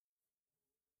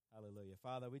Hallelujah.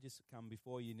 Father, we just come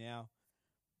before you now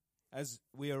as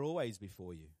we are always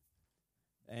before you.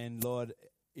 And Lord,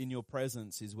 in your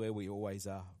presence is where we always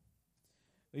are.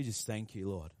 We just thank you,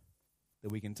 Lord,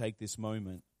 that we can take this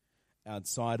moment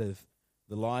outside of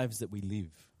the lives that we live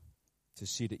to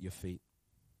sit at your feet.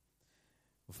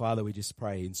 Well, Father, we just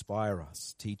pray, inspire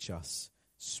us, teach us,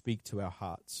 speak to our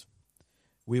hearts.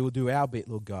 We will do our bit,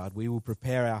 Lord God. We will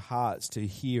prepare our hearts to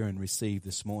hear and receive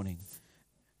this morning.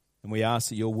 And we ask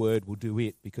that your word will do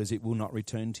it, because it will not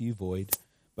return to you void,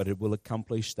 but it will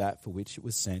accomplish that for which it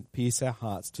was sent. Pierce our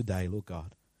hearts today, Lord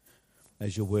God,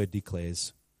 as your word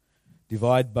declares.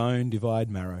 Divide bone,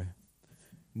 divide marrow.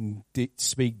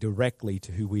 Speak directly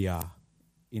to who we are.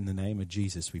 In the name of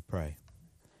Jesus we pray.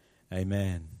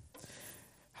 Amen.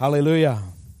 Hallelujah.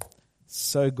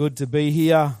 So good to be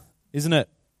here, isn't it?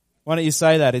 Why don't you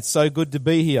say that? It's so good to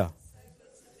be here.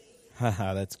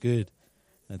 Haha, that's good.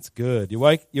 That's good. You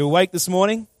awake this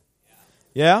morning?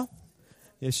 Yeah?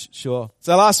 Yes, sure.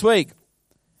 So last week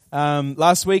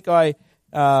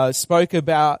I spoke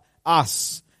about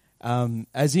us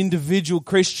as individual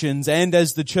Christians and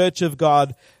as the Church of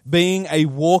God being a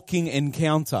walking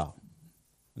encounter.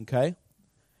 Okay?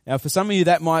 Now for some of you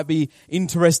that might be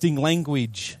interesting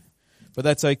language, but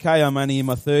that's okay. I'm only in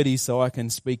my 30s, so I can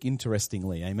speak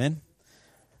interestingly. Amen?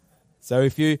 So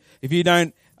if you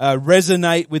don't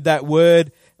resonate with that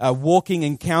word, walking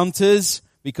encounters,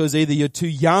 because either you're too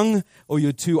young or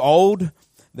you're too old,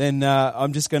 then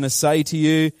I'm just going to say to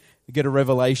you, get a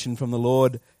revelation from the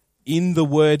Lord in the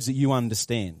words that you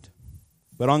understand.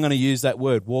 But I'm going to use that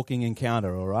word, walking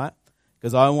encounter, all right?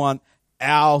 Because I want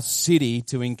our city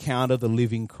to encounter the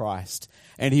living Christ.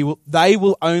 And they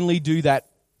will only do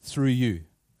that through you.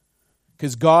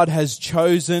 Because God has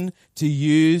chosen to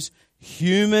use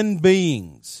human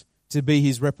beings to be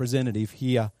his representative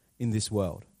here in this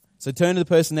world. So turn to the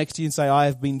person next to you and say, I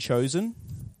have been chosen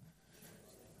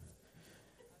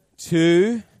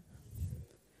to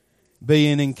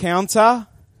be an encounter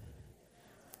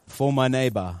for my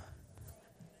neighbor.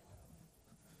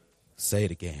 Say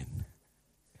it again.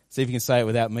 See if you can say it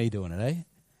without me doing it, eh?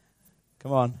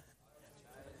 Come on.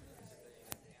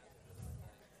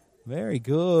 Very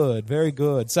good, very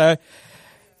good. So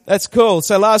that's cool.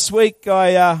 So last week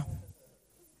let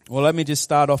me just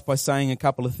start off by saying a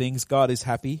couple of things. God is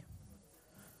happy.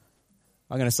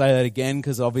 I'm going to say that again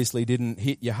because obviously it didn't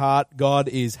hit your heart. God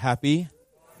is happy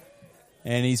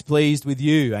and he's pleased with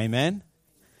you. Amen.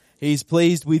 He's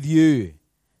pleased with you.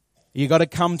 You got to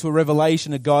come to a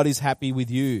revelation that God is happy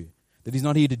with you, that he's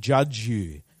not here to judge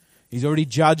you. He's already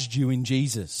judged you in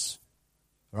Jesus.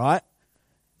 Right?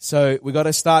 So we got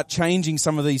to start changing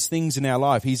some of these things in our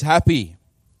life. He's happy.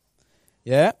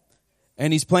 Yeah?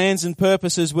 And his plans and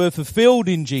purposes were fulfilled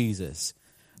in Jesus.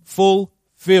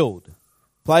 Fulfilled.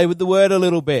 Play with the word a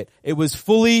little bit. It was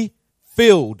fully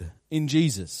filled in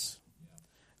Jesus.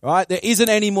 Right? There isn't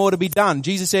any more to be done.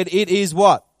 Jesus said, it is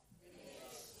what?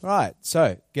 Right.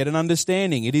 So, get an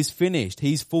understanding. It is finished.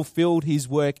 He's fulfilled his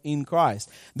work in Christ.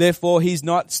 Therefore, he's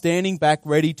not standing back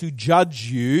ready to judge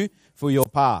you for your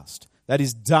past. That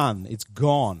is done. It's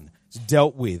gone. It's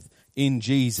dealt with in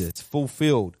Jesus.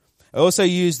 Fulfilled. I also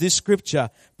use this scripture,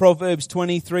 Proverbs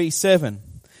 23:7.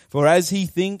 For as he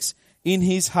thinks in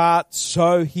his heart,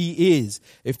 so he is.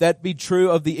 If that be true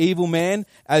of the evil man,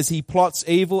 as he plots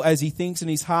evil, as he thinks in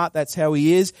his heart, that's how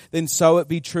he is, then so it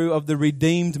be true of the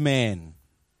redeemed man.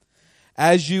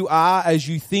 As you are, as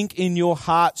you think in your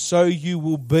heart, so you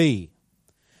will be.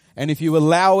 And if you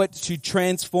allow it to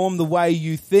transform the way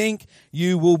you think,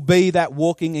 you will be that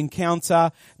walking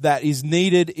encounter that is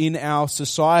needed in our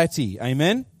society.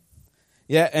 Amen?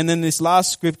 Yeah, and then this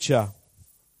last scripture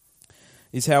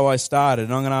is how I started.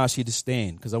 And I'm going to ask you to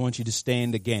stand because I want you to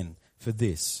stand again for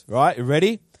this. Right? You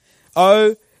ready?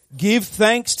 Oh, give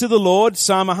thanks to the Lord.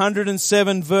 Psalm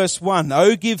 107 verse 1.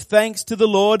 Oh, give thanks to the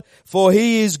Lord, for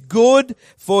he is good,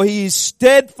 for his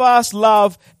steadfast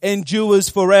love endures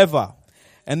forever.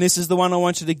 And this is the one I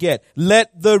want you to get.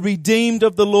 Let the redeemed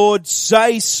of the Lord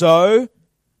say so.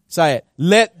 Say it.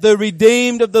 Let the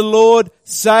redeemed of the Lord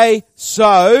say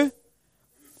so.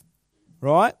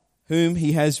 Right? Whom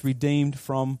he has redeemed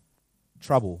from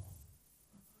trouble.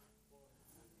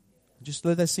 Just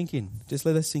let that sink in. Just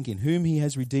let that sink in. Whom he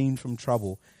has redeemed from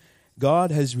trouble. God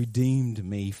has redeemed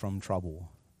me from trouble.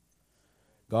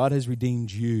 God has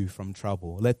redeemed you from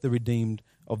trouble. Let the redeemed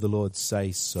of the Lord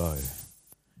say so.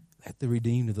 Let the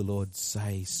redeemed of the Lord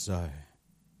say so.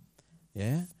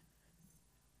 Yeah?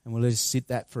 And we'll just sit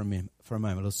that for a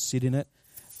moment. Let's sit in it.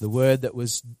 The word that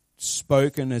was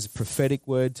spoken as a prophetic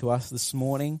word to us this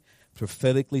morning,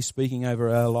 prophetically speaking over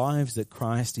our lives, that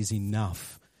Christ is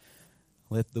enough.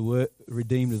 Let the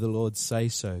redeemed of the Lord say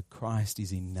so. Christ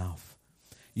is enough.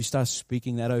 You start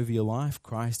speaking that over your life.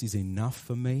 Christ is enough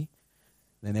for me.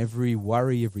 Then every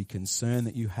worry, every concern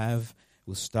that you have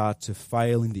will start to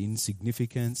fail into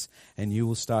insignificance, and you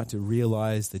will start to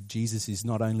realize that Jesus is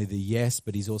not only the yes,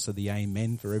 but he's also the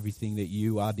amen for everything that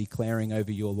you are declaring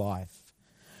over your life.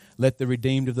 Let the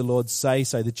redeemed of the Lord say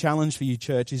so. The challenge for you,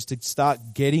 church, is to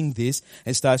start getting this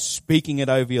and start speaking it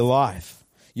over your life.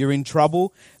 You're in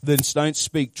trouble, then don't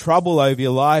speak trouble over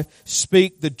your life.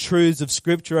 Speak the truths of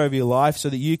Scripture over your life so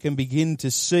that you can begin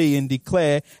to see and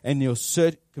declare, and your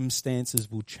circumstances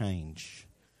will change.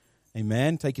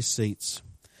 Amen. Take your seats.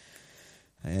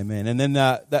 Amen. And then,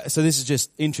 so this is just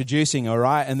introducing, all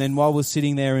right? And then while we're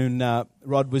sitting there and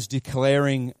Rod was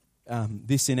declaring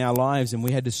this in our lives, and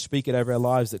we had to speak it over our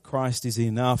lives, that Christ is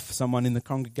enough, someone in the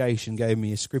congregation gave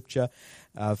me a scripture,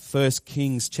 1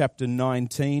 Kings chapter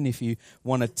 19, if you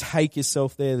want to take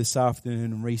yourself there this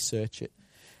afternoon and research it.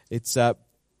 It's a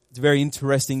very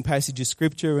interesting passage of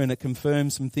scripture, and it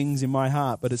confirms some things in my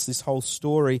heart, but it's this whole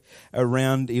story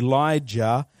around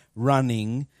Elijah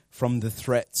running from the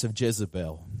threats of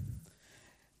Jezebel.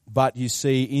 But you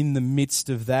see, in the midst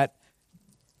of that,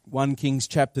 1 Kings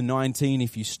chapter 19,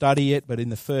 if you study it, but in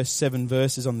the first 7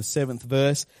 verses, on the 7th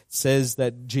verse, it says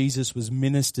that Jesus was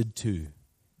ministered to.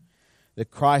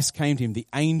 That Christ came to him. The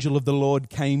angel of the Lord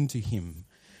came to him.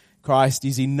 Christ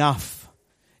is enough.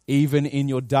 Even in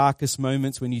your darkest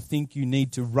moments when you think you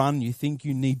need to run, you think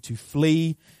you need to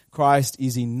flee, Christ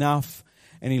is enough.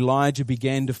 And Elijah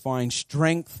began to find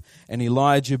strength, and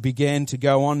Elijah began to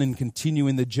go on and continue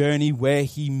in the journey where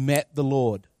he met the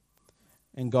Lord.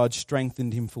 And God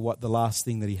strengthened him for the last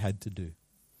thing that he had to do.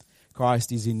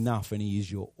 Christ is enough, and he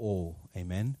is your all.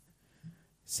 Amen.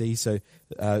 See, so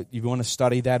if you want to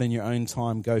study that in your own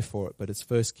time, go for it. But it's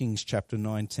 1 Kings chapter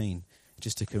 19,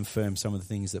 just to confirm some of the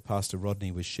things that Pastor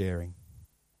Rodney was sharing.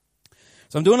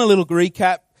 So I'm doing a little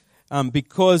recap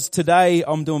because today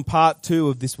I'm doing part 2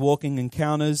 of this Walking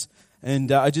Encounters.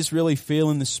 And I just really feel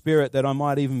in the Spirit that I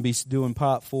might even be doing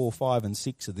part 4, 5, and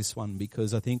 6 of this one,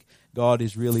 because I think God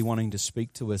is really wanting to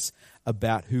speak to us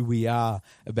about who we are,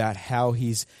 about how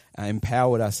he's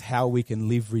empowered us, how we can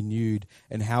live renewed,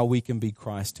 and how we can be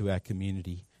Christ to our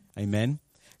community. Amen.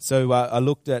 So I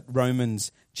looked at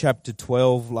Romans chapter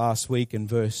 12 last week and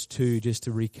verse 2, just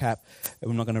to recap.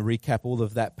 I'm not going to recap all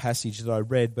of that passage that I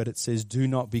read, but it says, "Do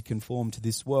not be conformed to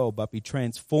this world, but be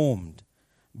transformed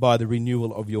by the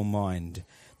renewal of your mind,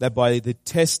 that by the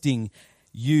testing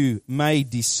you may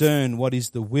discern what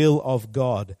is the will of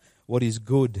God, what is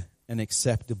good and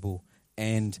acceptable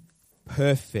and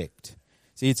perfect."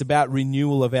 See, it's about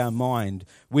renewal of our mind.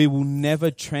 We will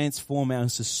never transform our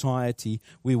society.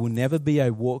 We will never be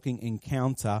a walking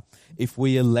encounter if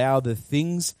we allow the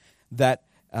things that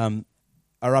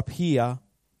are up here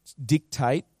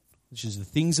dictate, which is the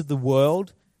things of the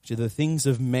world, which are the things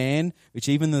of man, which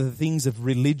even the things of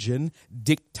religion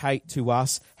dictate to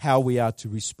us how we are to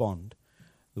respond.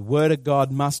 The Word of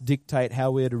God must dictate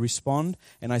how we are to respond.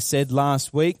 And I said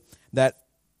last week that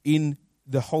in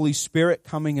the Holy Spirit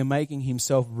coming and making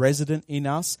himself resident in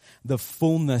us, the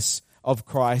fullness of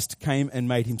Christ came and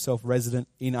made himself resident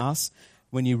in us.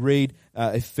 When you read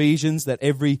Ephesians, that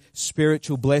every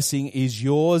spiritual blessing is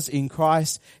yours in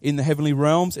Christ in the heavenly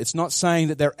realms. It's not saying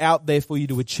that they're out there for you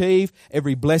to achieve.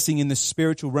 Every blessing in the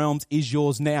spiritual realms is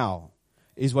yours now,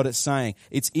 is what it's saying.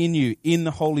 It's in you, in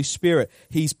the Holy Spirit.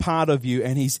 He's part of you,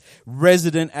 and he's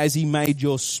resident as he made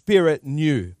your spirit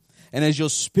new. And as your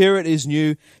spirit is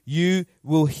new, you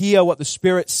will hear what the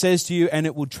Spirit says to you, and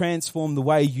it will transform the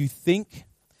way you think.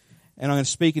 And I'm going to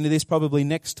speak into this probably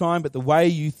next time, but the way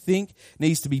you think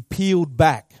needs to be peeled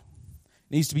back.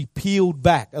 It needs to be peeled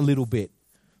back a little bit.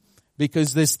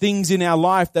 Because there's things in our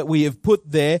life that we have put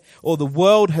there, or the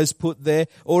world has put there,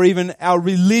 or even our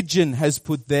religion has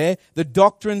put there, the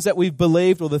doctrines that we've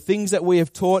believed, or the things that we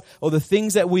have taught, or the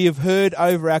things that we have heard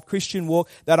over our Christian walk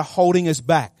that are holding us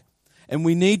back. And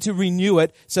we need to renew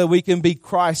it so we can be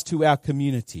Christ to our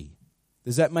community.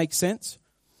 Does that make sense?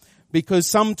 Because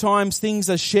sometimes things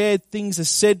are shared, things are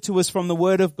said to us from the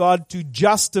Word of God to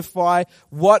justify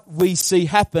what we see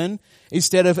happen,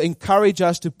 instead of encourage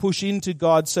us to push into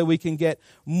God so we can get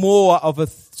more of a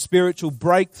spiritual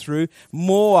breakthrough,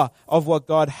 more of what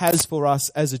God has for us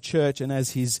as a church and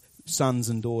as his sons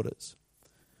and daughters.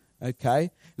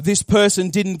 Okay? This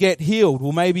person didn't get healed.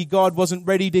 Well, maybe God wasn't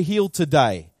ready to heal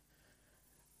today.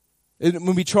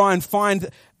 When we try and find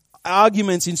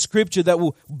arguments in Scripture that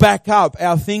will back up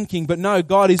our thinking, but no,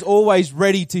 God is always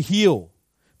ready to heal.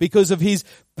 because of his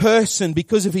person,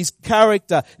 because of his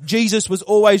character. Jesus was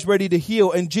always ready to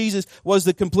heal, and Jesus was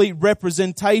the complete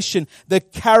representation, the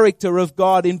character of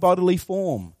God in bodily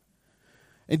form.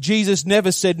 And Jesus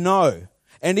never said no.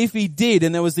 And if he did,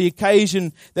 and there was the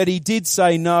occasion that he did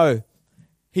say no,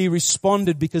 he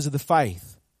responded because of the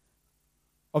faith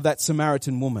of that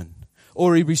Samaritan woman.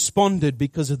 Or he responded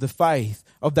because of the faith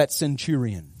of that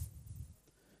centurion.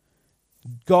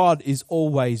 God is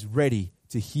always ready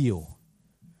to heal.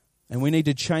 And we need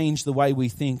to change the way we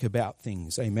think about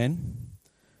things. Amen?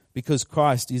 Because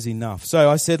Christ is enough. So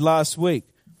I said last week,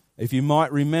 if you might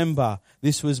remember,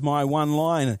 this was my one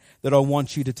line that I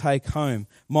want you to take home.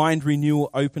 Mind renewal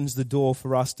opens the door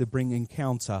for us to bring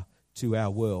encounter to our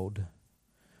world.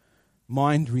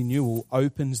 Mind renewal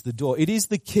opens the door. It is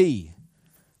the key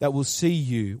that will see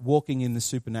you walking in the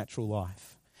supernatural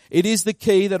life. It is the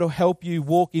key that will help you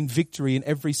walk in victory in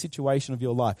every situation of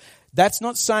your life. That's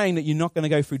not saying that you're not going to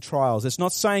go through trials. It's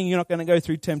not saying you're not going to go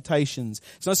through temptations.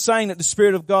 It's not saying that the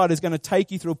Spirit of God is going to take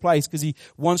you through a place because He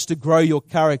wants to grow your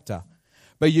character.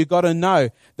 But you've got to know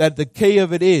that the key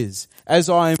of it is, as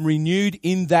I am renewed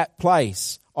in that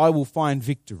place, I will find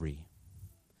victory.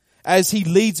 As He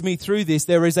leads me through this,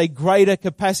 there is a greater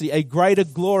capacity, a greater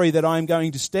glory that I am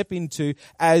going to step into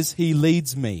as He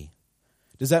leads me.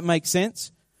 Does that make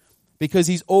sense? Because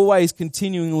He's always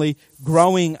continually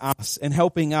growing us and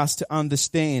helping us to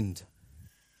understand.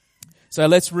 So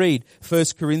let's read 1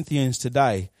 Corinthians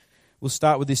today. We'll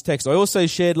start with this text. I also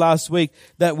shared last week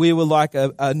that we were like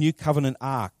a new covenant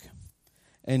ark.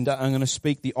 And I'm going to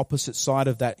speak the opposite side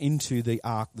of that into the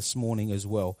ark this morning as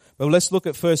well. But let's look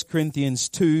at 1 Corinthians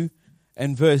 2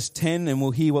 and verse 10, and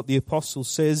we'll hear what the apostle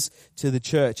says to the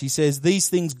church. He says, "These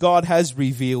things God has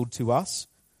revealed to us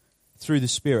through the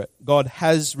Spirit." God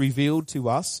has revealed to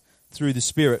us through the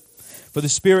Spirit. "For the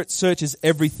Spirit searches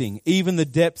everything, even the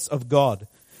depths of God.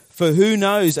 For who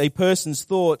knows a person's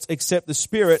thoughts except the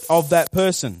spirit of that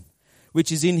person,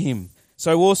 which is in him?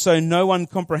 So also no one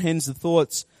comprehends the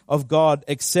thoughts of God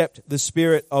except the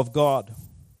Spirit of God."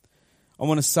 I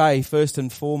want to say, first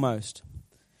and foremost,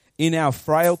 in our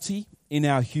frailty, in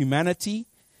our humanity,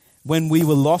 when we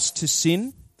were lost to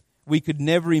sin, we could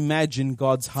never imagine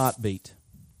God's heartbeat.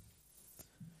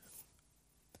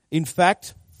 In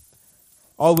fact,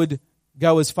 I would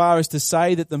go as far as to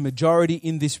say that the majority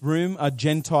in this room are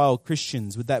Gentile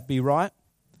Christians. Would that be right?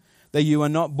 That you are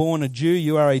not born a Jew,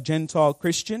 you are a Gentile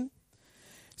Christian.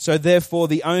 So therefore,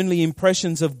 the only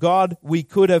impressions of God we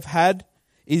could have had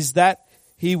is that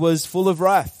He was full of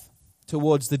wrath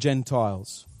towards the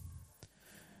Gentiles.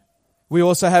 We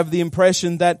also have the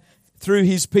impression that through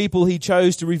His people He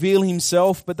chose to reveal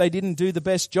Himself, but they didn't do the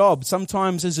best job.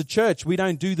 Sometimes as a church, we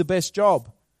don't do the best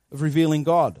job of revealing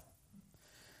God.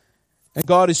 And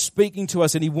God is speaking to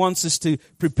us, and He wants us to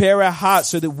prepare our hearts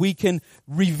so that we can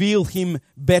reveal Him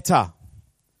better.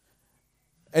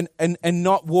 And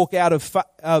not walk out of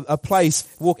a place,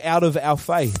 walk out of our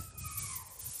faith.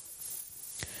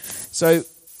 So,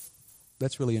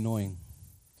 that's really annoying.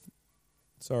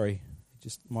 Sorry,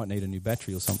 just might need a new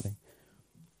battery or something.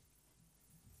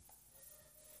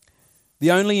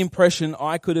 The only impression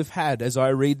I could have had as I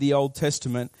read the Old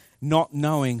Testament, not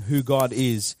knowing who God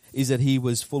is that He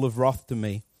was full of wrath to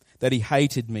me, that He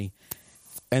hated me,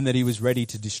 and that He was ready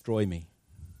to destroy me.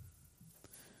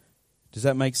 Does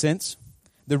that make sense?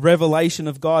 The revelation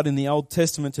of God in the Old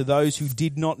Testament to those who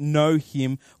did not know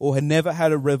Him or had never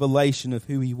had a revelation of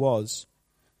who He was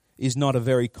is not a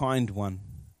very kind one.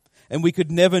 And we could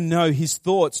never know His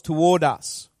thoughts toward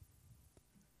us.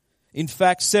 In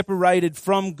fact, separated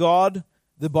from God,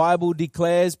 the Bible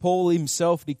declares, Paul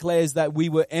himself declares that we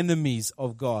were enemies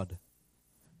of God.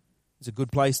 It's a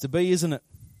good place to be, isn't it?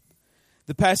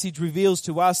 The passage reveals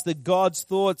to us that God's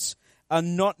thoughts are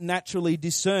not naturally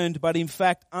discerned, but in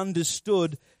fact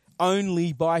understood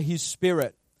only by His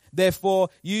Spirit. Therefore,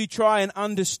 you try and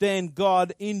understand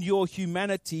God in your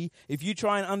humanity. If you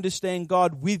try and understand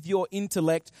God with your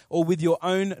intellect or with your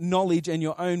own knowledge and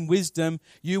your own wisdom,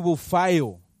 you will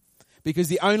fail. Because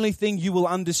the only thing you will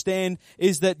understand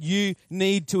is that you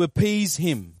need to appease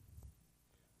Him.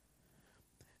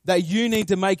 That you need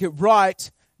to make it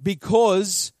right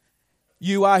because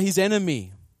you are His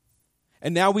enemy.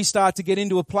 And now we start to get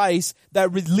into a place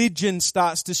that religion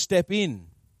starts to step in.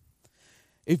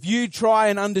 If you try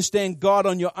and understand God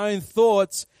on your own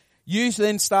thoughts, you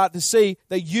then start to see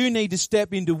that you need to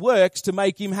step into works to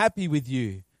make Him happy with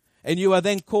you. And you are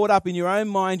then caught up in your own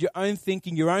mind, your own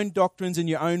thinking, your own doctrines, and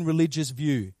your own religious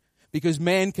view. Because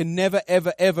man can never,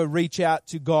 ever, ever reach out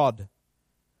to God.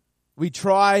 We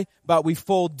try, but we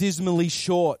fall dismally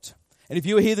short. And if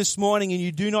you are here this morning and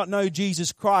you do not know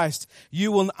Jesus Christ,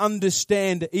 you will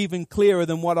understand even clearer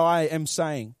than what I am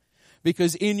saying.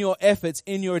 Because in your efforts,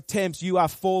 in your attempts, you are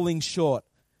falling short.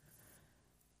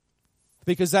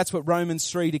 Because that's what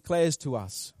Romans 3 declares to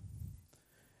us.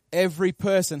 Every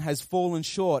person has fallen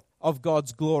short of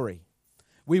God's glory.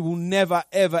 We will never,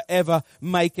 ever, ever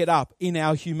make it up in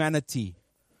our humanity.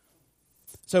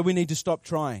 So we need to stop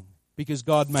trying because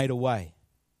God made a way.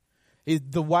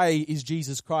 The way is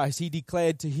Jesus Christ. He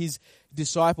declared to his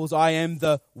disciples, I am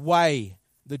the way,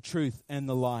 the truth, and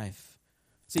the life.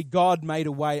 See, God made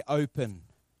a way open.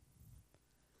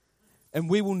 And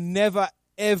we will never,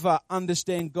 ever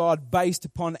understand God based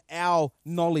upon our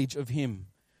knowledge of him.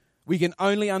 We can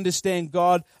only understand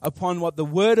God upon what the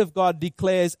Word of God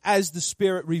declares as the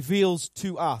Spirit reveals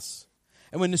to us.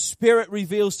 And when the Spirit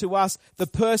reveals to us the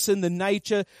person, the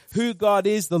nature, who God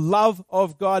is, the love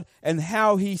of God, and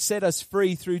how he set us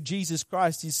free through Jesus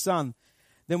Christ, his Son,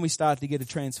 then we start to get a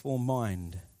transformed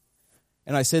mind.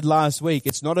 And I said last week,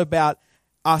 it's not about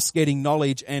us getting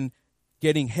knowledge and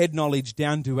getting head knowledge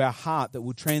down to our heart that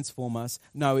will transform us.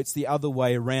 No, it's the other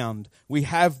way around. We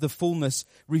have the fullness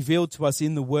revealed to us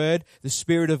in the Word. The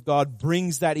Spirit of God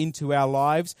brings that into our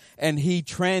lives, and he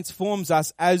transforms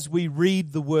us as we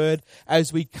read the Word,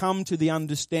 as we come to the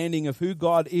understanding of who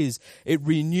God is. It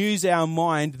renews our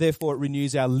mind, therefore it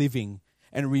renews our living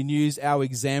and renews our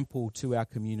example to our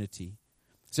community.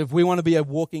 So if we want to be a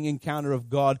walking encounter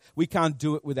of God, we can't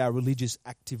do it with our religious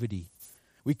activity.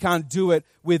 We can't do it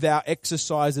with our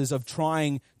exercises of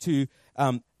trying to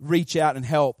reach out and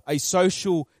help. A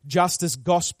social justice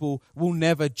gospel will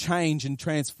never change and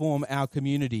transform our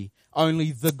community.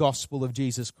 Only the gospel of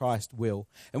Jesus Christ will.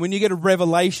 And when you get a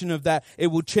revelation of that, it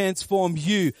will transform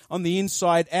you on the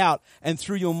inside out and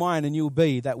through your mind, and you'll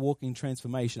be that walking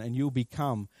transformation, and you'll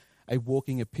become a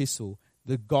walking epistle,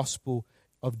 the gospel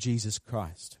of Jesus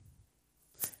Christ.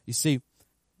 You see,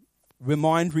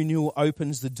 mind renewal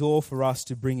opens the door for us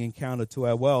to bring encounter to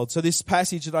our world. So this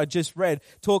passage that I just read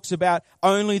talks about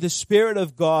only the Spirit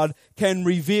of God can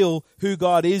reveal who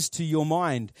God is to your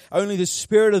mind. Only the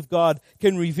Spirit of God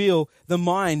can reveal the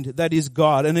mind that is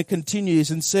God. And it continues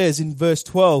and says in verse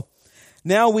 12,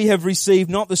 now we have received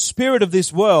not the spirit of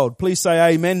this world. Please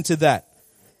say amen to that.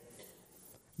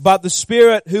 But the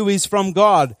Spirit who is from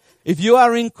God. If you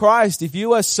are in Christ, if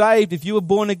you are saved, if you are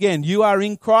born again, you are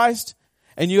in Christ,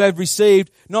 and you have received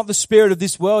not the spirit of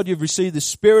this world, you've received the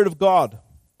Spirit of God,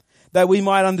 that we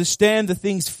might understand the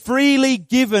things freely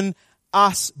given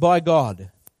us by God.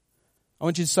 I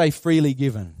want you to say freely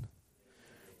given.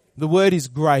 The word is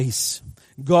grace.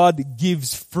 God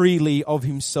gives freely of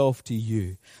himself to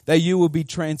you, that you will be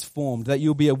transformed, that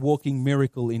you'll be a walking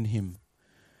miracle in him.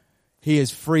 He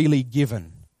has freely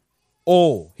given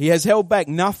all. He has held back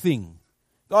nothing.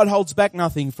 God holds back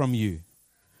nothing from you.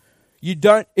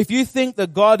 If you think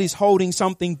that God is holding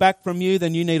something back from you,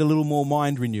 then you need a little more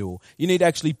mind renewal. You need to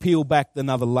actually peel back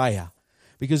another layer,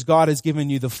 because God has given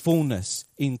you the fullness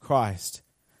in Christ.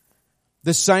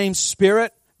 The same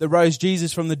Spirit that rose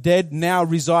Jesus from the dead now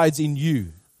resides in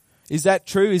you. Is that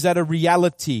true? Is that a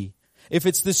reality? If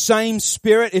it's the same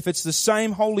Spirit, if it's the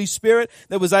same Holy Spirit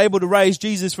that was able to raise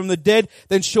Jesus from the dead,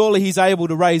 then surely he's able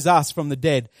to raise us from the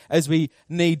dead as we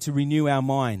need to renew our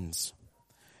minds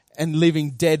and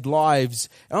living dead lives.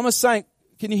 And I'm just saying,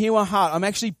 can you hear my heart? I'm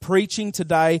actually preaching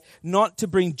today not to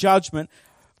bring judgment.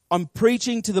 I'm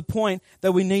preaching to the point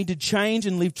that we need to change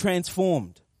and live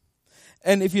transformed.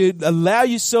 And if you allow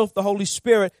yourself, the Holy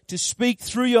Spirit, to speak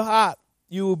through your heart,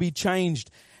 you will be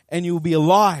changed and you will be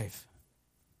alive.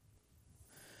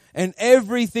 And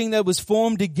everything that was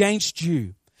formed against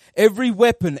you, every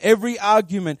weapon, every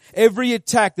argument, every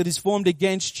attack that is formed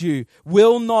against you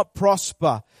will not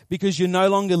prosper, because you're no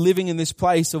longer living in this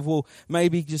place of, well,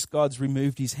 maybe just God's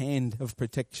removed his hand of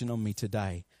protection on me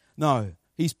today. No,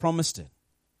 he's promised it.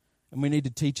 And we need to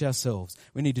teach ourselves.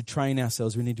 We need to train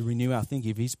ourselves. We need to renew our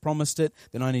thinking. If he's promised it,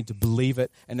 then I need to believe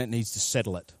it, and it needs to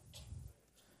settle it.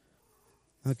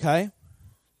 Okay?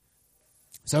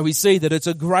 So we see that it's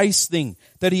a grace thing,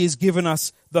 that he has given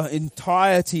us the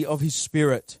entirety of his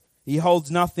Spirit. He holds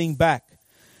nothing back.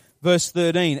 Verse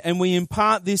 13, and we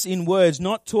impart this in words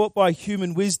not taught by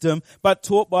human wisdom, but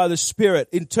taught by the Spirit,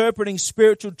 interpreting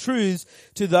spiritual truths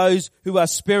to those who are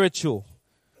spiritual.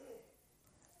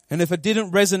 And if it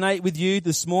didn't resonate with you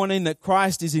this morning that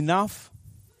Christ is enough,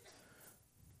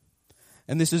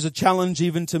 and this is a challenge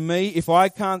even to me, if I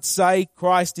can't say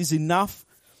Christ is enough,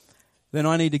 then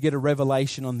I need to get a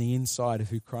revelation on the inside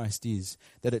of who Christ is,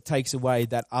 that it takes away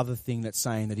that other thing that's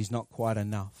saying that he's not quite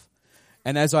enough.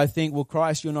 And as I think, well,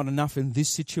 Christ, you're not enough in this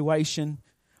situation,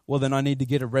 well, then I need to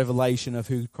get a revelation of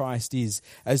who Christ is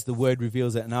as the Word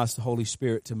reveals it, and ask the Holy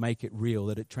Spirit to make it real,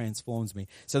 that it transforms me,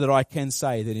 so that I can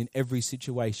say that in every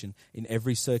situation, in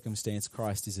every circumstance,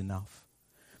 Christ is enough.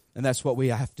 And that's what we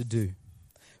have to do.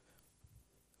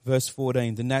 Verse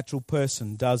 14, the natural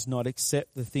person does not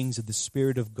accept the things of the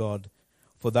Spirit of God,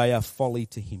 for they are folly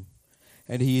to him,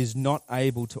 and he is not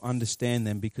able to understand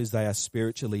them because they are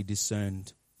spiritually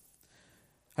discerned.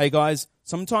 Hey guys,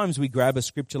 sometimes we grab a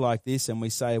scripture like this and we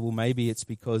say, well, maybe it's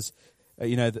because,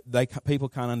 people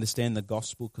can't understand the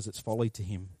gospel because it's folly to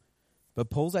him. But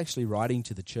Paul's actually writing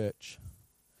to the church.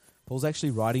 Paul's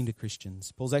actually writing to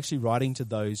Christians. Paul's actually writing to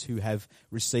those who have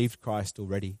received Christ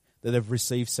already, that have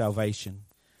received salvation.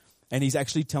 And he's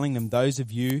actually telling them, those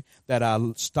of you that are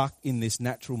stuck in this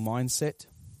natural mindset,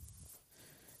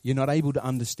 you're not able to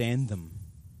understand them.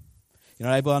 You're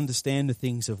not able to understand the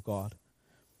things of God.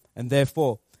 And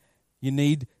therefore, you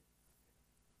need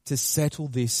to settle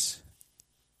this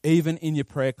even in your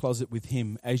prayer closet with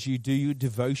him, as you do your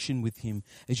devotion with him,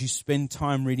 as you spend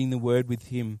time reading the Word with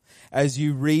him, as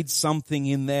you read something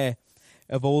in there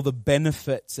of all the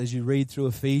benefits, as you read through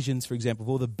Ephesians, for example, of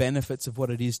all the benefits of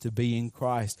what it is to be in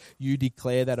Christ. You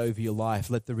declare that over your life.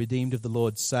 Let the redeemed of the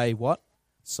Lord say what?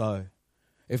 So.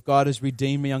 If God has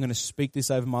redeemed me, I'm going to speak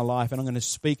this over my life, and I'm going to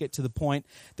speak it to the point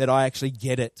that I actually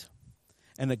get it,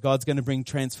 and that God's going to bring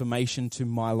transformation to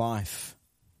my life.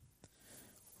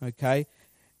 Okay?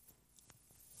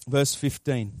 Verse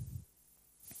 15.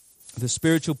 The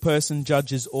spiritual person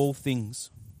judges all things.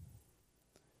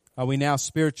 Are we now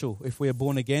spiritual if we are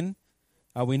born again?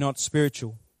 Are we not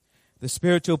spiritual? The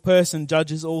spiritual person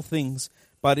judges all things,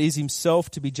 but is himself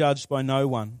to be judged by no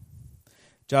one.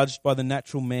 Judged by the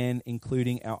natural man,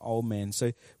 including our old man.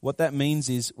 So what that means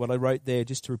is, what I wrote there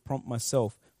just to prompt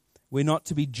myself, we're not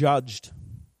to be judged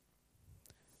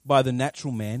by the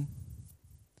natural man.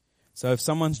 So if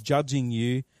someone's judging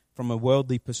you from a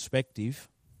worldly perspective,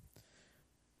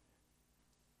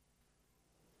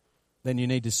 then you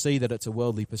need to see that it's a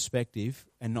worldly perspective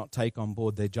and not take on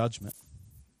board their judgment.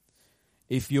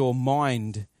 If your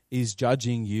mind is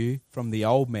judging you from the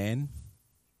old man,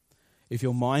 if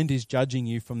your mind is judging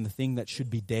you from the thing that should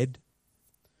be dead,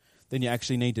 then you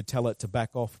actually need to tell it to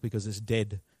back off because it's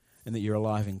dead and that you're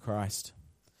alive in Christ.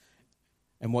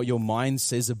 And what your mind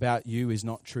says about you is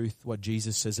not truth. What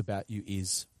Jesus says about you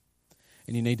is.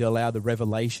 And you need to allow the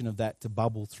revelation of that to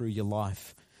bubble through your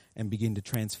life and begin to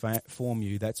transform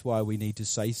you. That's why we need to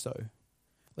say so.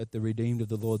 Let the redeemed of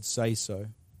the Lord say so.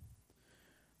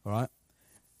 All right?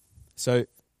 So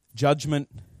judgment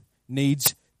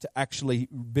needs to actually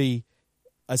be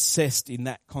assessed in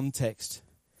that context.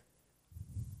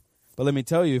 But let me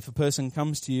tell you, if a person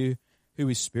comes to you who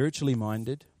is spiritually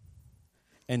minded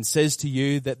and says to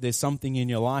you that there's something in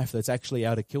your life that's actually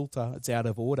out of kilter, it's out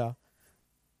of order,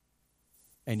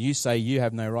 and you say you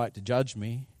have no right to judge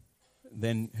me,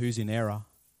 then who's in error?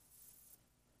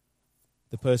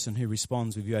 The person who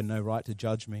responds with you had no right to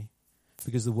judge me,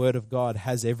 because the Word of God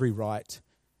has every right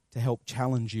to help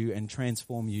challenge you and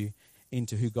transform you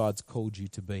into who God's called you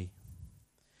to be.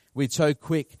 We're so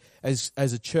quick as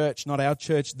a church, not our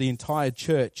church, the entire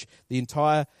church, the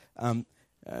entire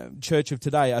church of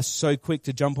today are so quick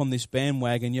to jump on this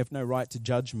bandwagon. You have no right to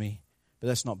judge me, but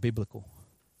that's not biblical.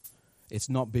 It's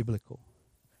not biblical.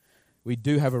 We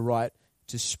do have a right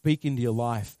to speak into your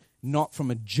life, not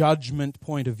from a judgment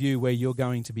point of view where you're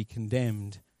going to be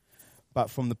condemned, but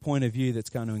from the point of view that's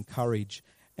going to encourage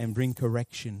and bring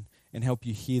correction and help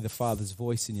you hear the Father's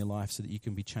voice in your life so that you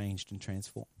can be changed and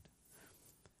transformed.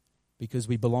 Because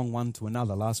we belong one to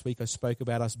another. Last week I spoke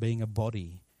about us being a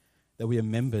body, that we are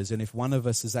members, and if one of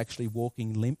us is actually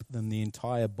walking limp, then the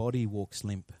entire body walks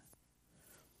limp.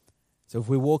 So if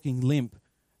we're walking limp,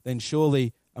 then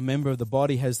surely a member of the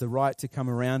body has the right to come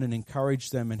around and encourage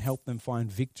them and help them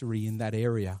find victory in that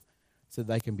area so that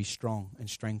they can be strong and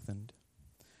strengthened.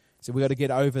 So we've got to get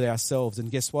over ourselves.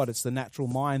 And guess what? It's the natural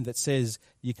mind that says,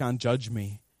 you can't judge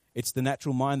me. It's the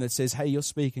natural mind that says, hey, you're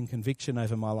speaking conviction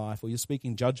over my life, or you're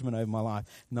speaking judgment over my life.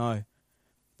 No.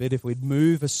 But if we'd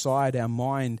move aside our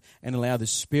mind and allow the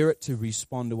Spirit to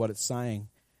respond to what it's saying,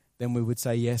 then we would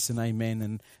say yes and amen,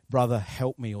 and brother,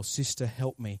 help me, or sister,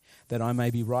 help me, that I may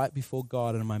be right before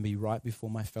God and I may be right before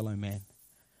my fellow man.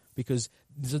 Because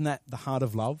isn't that the heart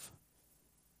of love?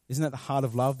 Isn't that the heart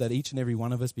of love, that each and every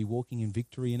one of us be walking in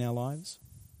victory in our lives?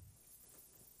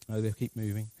 Oh, they'll keep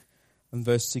moving. And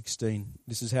verse 16,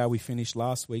 this is how we finished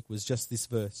last week, was just this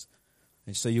verse.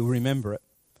 And so you'll remember it.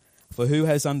 For who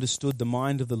has understood the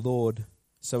mind of the Lord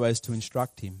so as to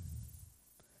instruct him?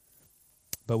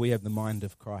 But we have the mind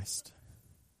of Christ.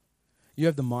 You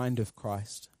have the mind of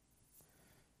Christ.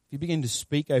 if you begin to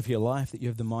speak over your life that you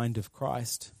have the mind of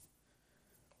Christ,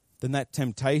 then that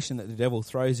temptation that the devil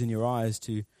throws in your eyes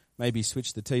to maybe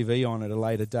switch the TV on at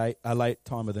a late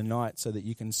time of the night so that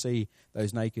you can see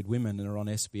those naked women that are on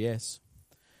SBS.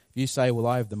 If you say, well,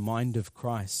 I have the mind of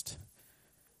Christ,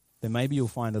 then maybe you'll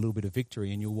find a little bit of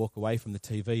victory and you'll walk away from the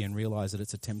TV and realize that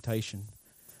it's a temptation.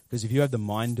 Because if you have the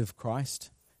mind of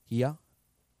Christ here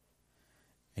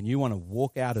and you want to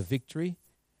walk out of victory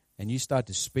and you start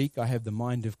to speak, I have the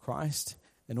mind of Christ,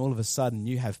 then all of a sudden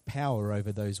you have power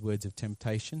over those words of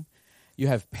temptation. You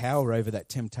have power over that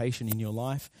temptation in your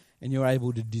life, and you're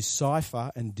able to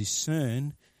decipher and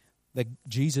discern that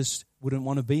Jesus wouldn't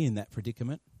want to be in that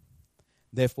predicament.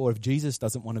 Therefore, if Jesus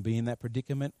doesn't want to be in that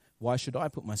predicament, why should I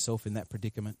put myself in that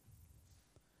predicament?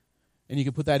 And you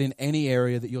can put that in any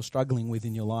area that you're struggling with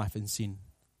in your life in sin.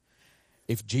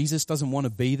 If Jesus doesn't want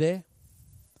to be there,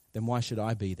 then why should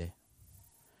I be there?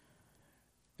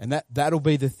 And that'll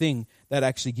be the thing that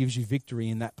actually gives you victory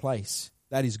in that place.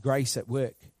 That is grace at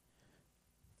work.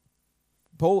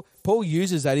 Paul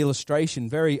uses that illustration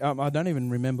very, I don't even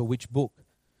remember which book,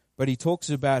 but he talks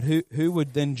about who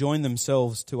would then join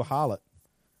themselves to a harlot.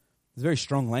 It's very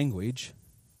strong language.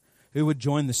 Who would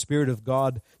join the Spirit of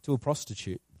God to a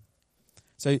prostitute?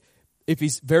 So if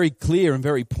he's very clear and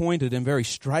very pointed and very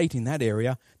straight in that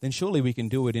area, then surely we can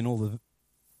do it in all the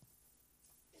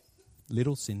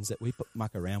little sins that we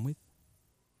muck around with.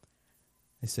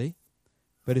 You see?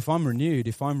 But if I'm renewed,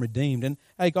 if I'm redeemed, and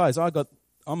hey guys,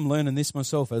 I'm learning this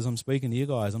myself as I'm speaking to you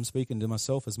guys. I'm speaking to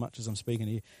myself as much as I'm speaking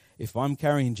to you. If I'm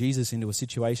carrying Jesus into a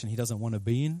situation he doesn't want to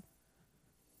be in,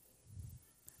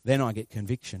 then I get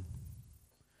conviction.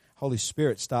 Holy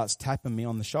Spirit starts tapping me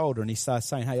on the shoulder and he starts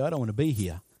saying, hey, I don't want to be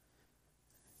here.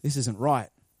 This isn't right.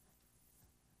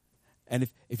 And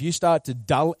if you start to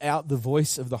dull out the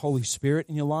voice of the Holy Spirit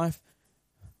in your life,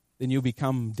 then you'll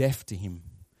become deaf to him.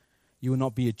 You will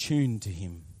not be attuned to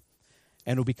him.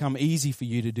 And it'll become easy for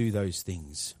you to do those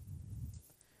things.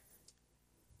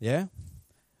 Yeah?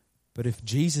 But if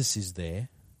Jesus is there,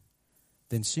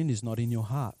 then sin is not in your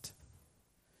heart.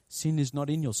 Sin is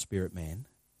not in your spirit, man.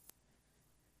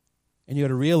 And you've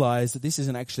got to realize that this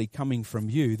isn't actually coming from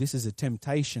you. This is a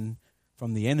temptation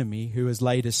from the enemy who has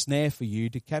laid a snare for you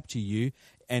to capture you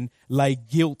and lay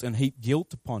guilt and heap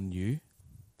guilt upon you.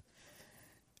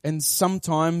 And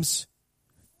sometimes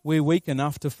we're weak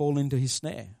enough to fall into his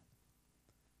snare.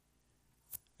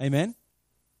 Amen?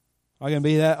 I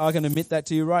can admit that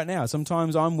to you right now.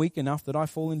 Sometimes I'm weak enough that I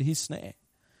fall into his snare.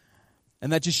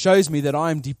 And that just shows me that I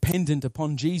am dependent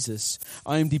upon Jesus.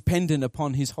 I am dependent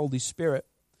upon his Holy Spirit.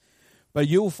 But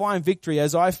you'll find victory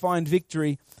as I find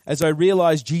victory, as I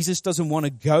realize Jesus doesn't want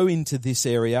to go into this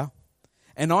area.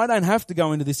 And I don't have to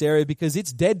go into this area because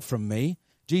it's dead from me.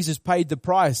 Jesus paid the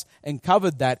price and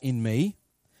covered that in me.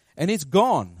 And it's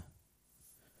gone.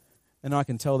 And I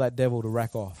can tell that devil to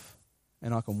rack off.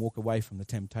 And I can walk away from the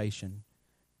temptation,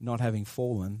 not having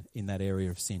fallen in that area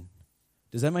of sin.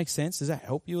 Does that make sense? Does that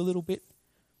help you a little bit?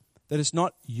 That it's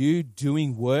not you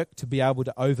doing work to be able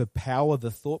to overpower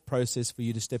the thought process for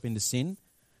you to step into sin.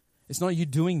 It's not you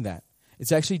doing that.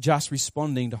 It's actually just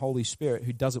responding to Holy Spirit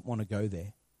who doesn't want to go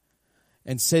there.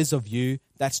 And says of you,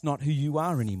 that's not who you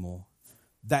are anymore.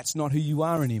 That's not who you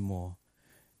are anymore.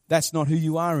 That's not who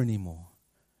you are anymore.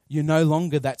 You're no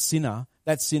longer that sinner.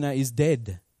 That sinner is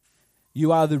dead.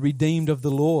 You are the redeemed of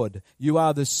the Lord. You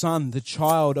are the son, the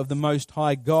child of the Most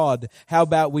High God. How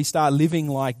about we start living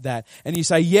like that? And you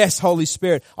say, yes, Holy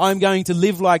Spirit, I'm going to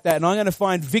live like that and I'm going to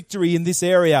find victory in this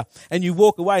area. And you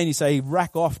walk away and you say,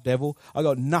 rack off, devil. I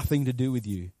got nothing to do with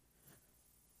you.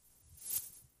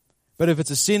 But if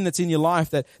it's a sin that's in your life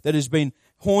that has been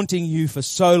haunting you for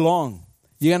so long,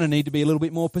 you're going to need to be a little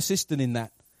bit more persistent in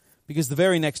that. Because the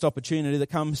very next opportunity that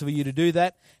comes for you to do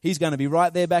that, he's going to be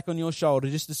right there back on your shoulder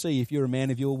just to see if you're a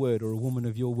man of your word or a woman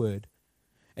of your word.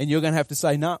 And you're going to have to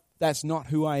say, no, that's not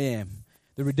who I am.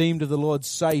 The redeemed of the Lord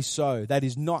say so. That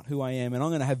is not who I am. And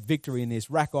I'm going to have victory in this.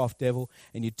 Rack off, devil.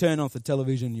 And you turn off the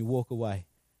television and you walk away,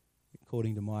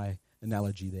 according to my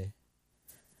analogy there.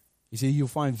 You see, you'll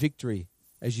find victory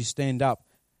as you stand up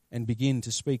and begin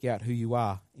to speak out who you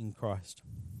are in Christ.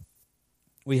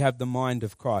 We have the mind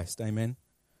of Christ. Amen.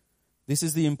 This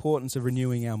is the importance of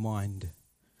renewing our mind.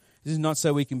 This is not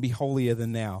so we can be holier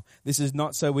than thou. This is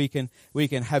not so we can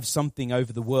have something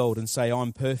over the world and say,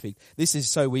 I'm perfect. This is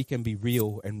so we can be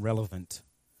real and relevant.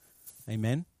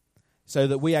 Amen? So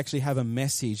that we actually have a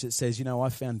message that says, I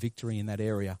found victory in that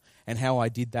area. And how I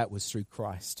did that was through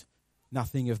Christ.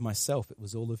 Nothing of myself. It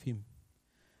was all of him.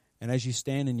 And as you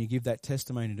stand and you give that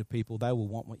testimony to people, they will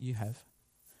want what you have.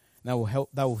 And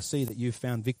they will see that you've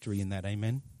found victory in that.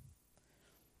 Amen?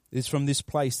 It is from this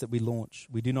place that we launch.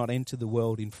 We do not enter the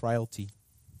world in frailty.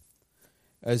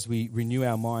 As we renew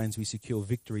our minds, we secure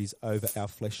victories over our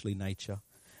fleshly nature.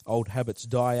 Old habits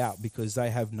die out because they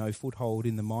have no foothold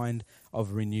in the mind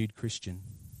of a renewed Christian.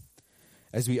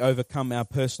 As we overcome our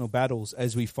personal battles,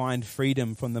 as we find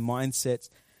freedom from the mindsets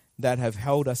that have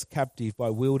held us captive by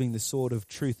wielding the sword of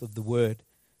truth of the word,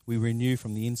 we renew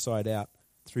from the inside out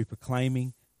through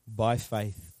proclaiming by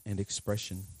faith and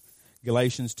expression.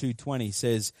 Galatians 2:20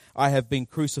 says, I have been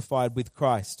crucified with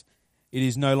Christ. It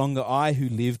is no longer I who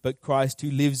live, but Christ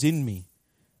who lives in me.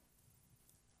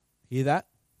 Hear that?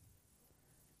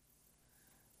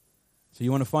 So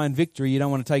you want to find victory, you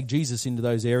don't want to take Jesus into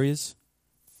those areas.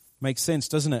 Makes sense,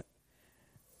 doesn't it?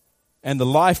 And the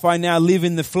life I now live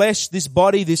in the flesh, this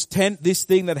body, this tent, this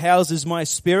thing that houses my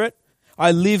spirit,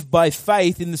 I live by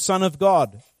faith in the Son of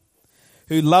God,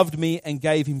 who loved me and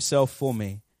gave himself for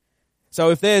me. So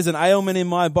if there's an ailment in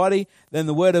my body, then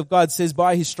the Word of God says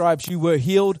by his stripes you were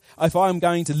healed. If I'm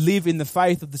going to live in the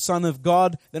faith of the Son of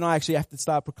God, then I actually have to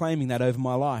start proclaiming that over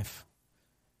my life,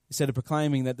 instead of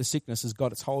proclaiming that the sickness has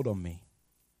got its hold on me.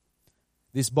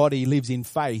 This body lives in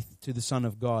faith to the Son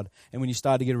of God. And when you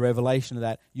start to get a revelation of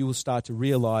that, you will start to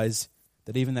realize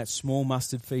that even that small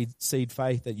mustard seed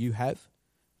faith that you have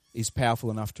is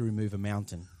powerful enough to remove a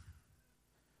mountain.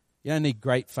 You don't need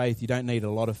great faith. You don't need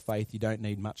a lot of faith. You don't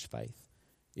need much faith.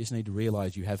 You just need to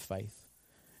realize you have faith.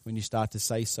 When you start to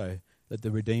say so, that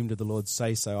the redeemed of the Lord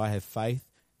say so, I have faith,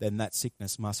 then that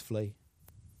sickness must flee.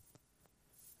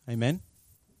 Amen?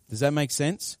 Does that make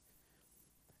sense?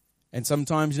 And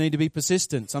sometimes you need to be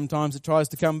persistent. Sometimes it tries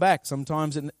to come back.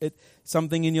 Sometimes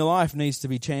something in your life needs to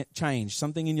be changed.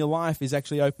 Something in your life is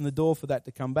actually open the door for that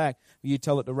to come back. You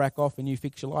tell it to rack off and you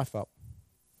fix your life up.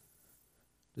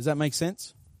 Does that make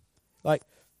sense? Like,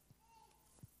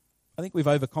 I think we've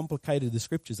overcomplicated the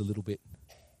scriptures a little bit.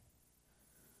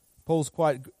 Paul's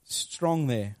quite strong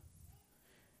there.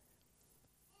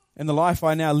 And the life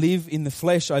I now live in the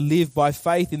flesh, I live by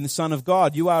faith in the Son of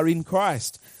God. You are in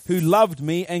Christ, who loved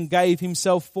me and gave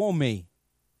himself for me.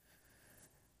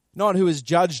 Not who has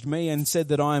judged me and said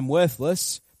that I am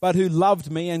worthless, but who loved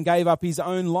me and gave up his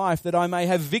own life that I may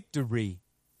have victory.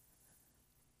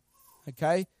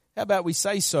 Okay? How about we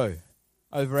say so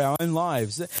over our own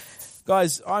lives?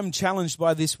 Guys, I'm challenged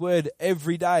by this word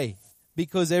every day,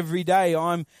 because every day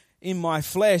I'm in my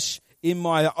flesh, in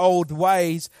my old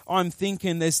ways. I'm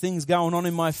thinking there's things going on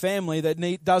in my family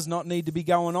that does not need to be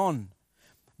going on.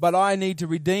 But I need to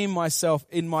redeem myself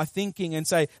in my thinking and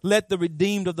say, let the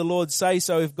redeemed of the Lord say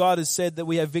so. If God has said that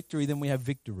we have victory, then we have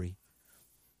victory.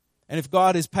 And if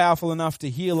God is powerful enough to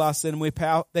heal us,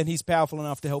 then he's powerful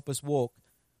enough to help us walk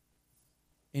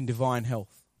in divine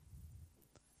health.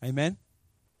 Amen?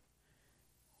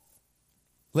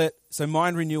 So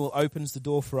mind renewal opens the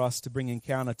door for us to bring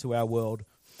encounter to our world.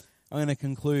 I'm going to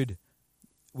conclude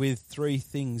with 3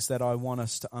 things that I want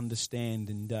us to understand,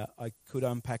 and I could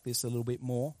unpack this a little bit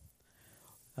more.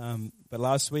 But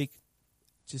last week,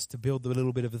 just to build a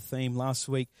little bit of a theme, last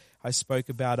week I spoke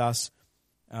about us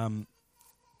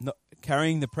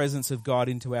carrying the presence of God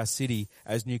into our city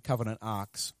as New Covenant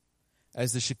arks.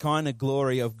 As the Shekinah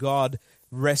glory of God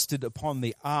rested upon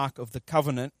the ark of the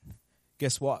covenant,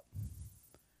 guess what?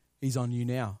 He's on you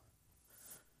now.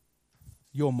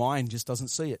 Your mind just doesn't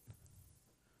see it.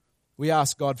 We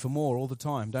ask God for more all the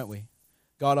time, don't we?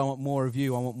 God, I want more of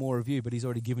you, I want more of you, but he's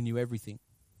already given you everything.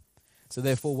 So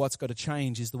therefore, what's got to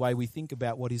change is the way we think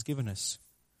about what he's given us.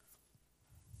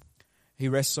 He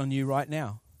rests on you right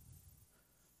now.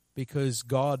 Because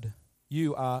God,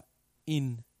 you are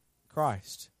in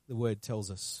Christ, the word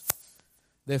tells us.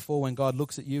 Therefore, when God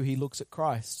looks at you, he looks at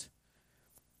Christ.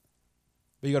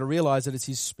 But you've got to realize that it's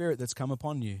his Spirit that's come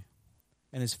upon you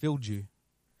and has filled you.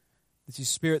 It's his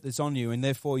Spirit that's on you, and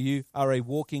therefore you are a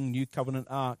walking New Covenant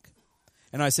ark.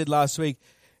 And I said last week,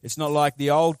 it's not like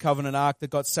the old covenant ark that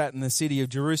got sat in the city of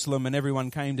Jerusalem and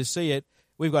everyone came to see it.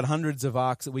 We've got hundreds of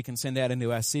arks that we can send out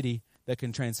into our city that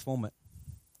can transform it.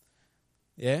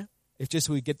 Yeah? If just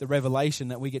we get the revelation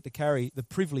that we get to carry, the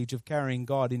privilege of carrying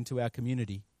God into our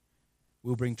community,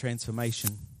 will bring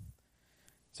transformation.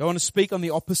 So I want to speak on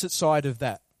the opposite side of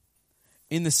that,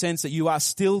 in the sense that you are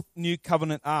still New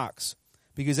Covenant arks.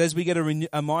 Because as we get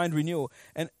a mind renewal,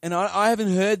 and I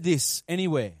haven't heard this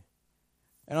anywhere.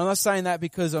 And I'm not saying that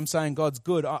because I'm saying God's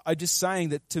good. I'm just saying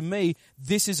that to me,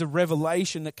 this is a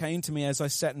revelation that came to me as I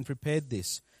sat and prepared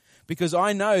this. Because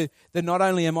I know that not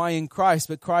only am I in Christ,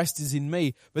 but Christ is in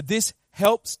me. But this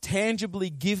helps tangibly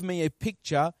give me a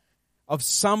picture of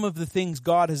some of the things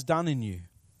God has done in you.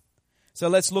 So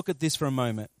let's look at this for a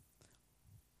moment.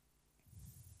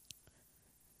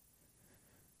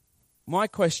 My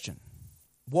question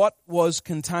what was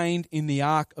contained in the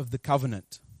Ark of the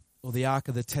Covenant, or the Ark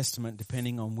of the Testament,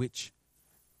 depending on which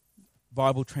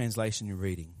Bible translation you're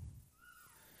reading.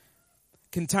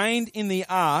 Contained in the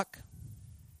Ark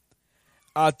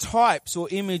are types or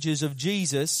images of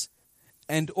Jesus,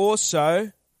 and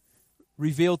also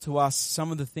reveal to us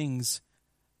some of the things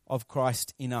of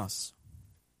Christ in us.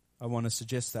 I want to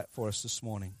suggest that for us this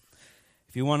morning.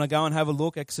 If you want to go and have a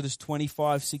look, Exodus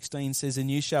 25:16 says, "And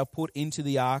you shall put into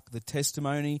the ark the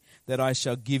testimony that I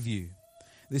shall give you."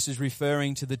 This is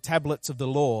referring to the tablets of the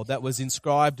law that was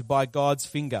inscribed by God's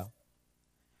finger.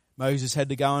 Moses had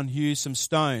to go and hew some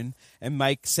stone and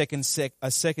make a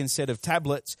second set of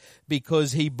tablets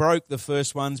because he broke the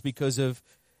first ones because of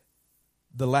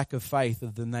the lack of faith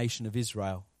of the nation of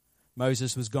Israel.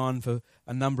 Moses was gone for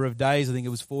a number of days, I think it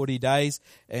was 40 days,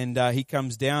 and he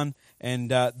comes down and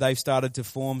they've started to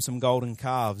form some golden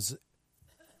calves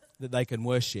that they can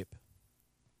worship.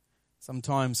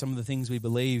 Sometimes some of the things we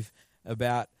believe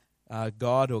about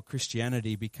God or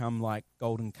Christianity become like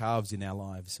golden calves in our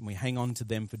lives, and we hang on to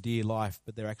them for dear life,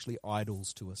 but they're actually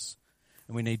idols to us,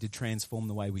 and we need to transform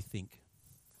the way we think.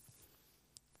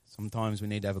 Sometimes we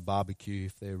need to have a barbecue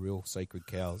if they're real sacred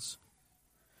cows.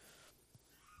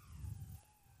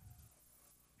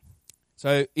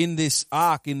 So in this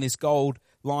ark, in this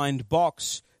gold-lined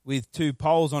box with two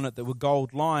poles on it that were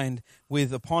gold-lined,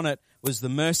 with upon it was the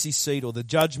mercy seat or the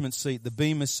judgment seat, the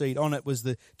bema seat. On it was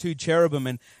the two cherubim,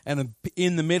 and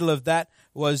in the middle of that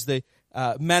was the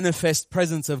manifest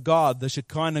presence of God, the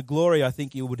Shekinah glory, I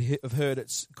think you would have heard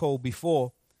it called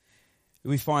before.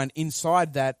 We find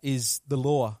inside that is the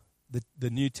law,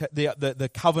 the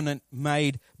covenant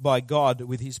made by God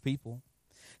with his people.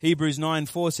 Hebrews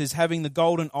 9:4 says, "Having the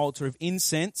golden altar of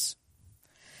incense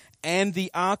and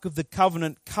the ark of the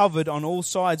covenant covered on all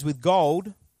sides with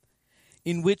gold,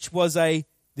 in the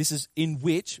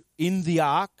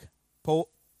ark," Paul,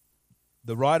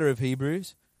 the writer of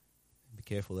Hebrews, be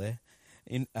careful there,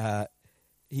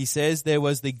 he says there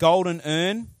was the golden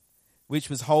urn which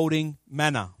was holding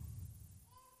manna.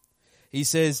 He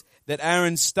says that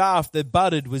Aaron's staff that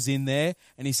budded was in there,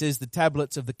 and he says the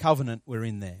tablets of the covenant were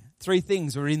in there. 3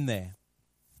 things were in there.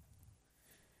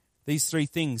 These 3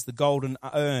 things, the golden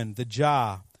urn, the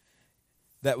jar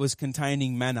that was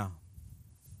containing manna.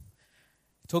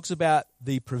 It talks about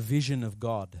the provision of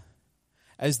God.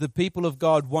 As the people of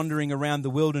God wandering around the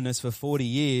wilderness for 40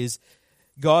 years,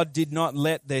 God did not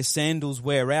let their sandals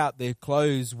wear out, their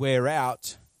clothes wear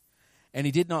out, and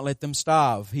he did not let them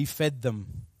starve. He fed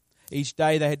them. Each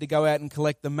day they had to go out and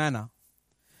collect the manna.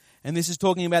 And this is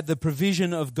talking about the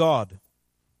provision of God.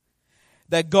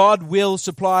 That God will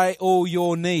supply all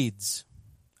your needs.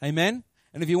 Amen?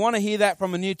 And if you want to hear that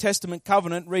from a New Testament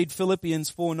covenant, read Philippians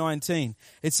 4:19.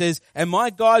 It says, "And my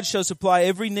God shall supply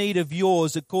every need of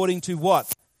yours according to"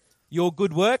 what? Your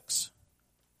good works?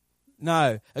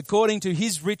 No. According to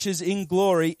his riches in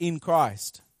glory in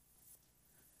Christ.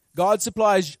 God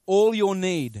supplies all your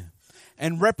need.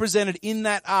 And represented in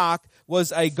that ark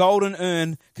was a golden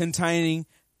urn containing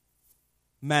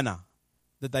manna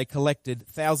that they collected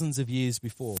thousands of years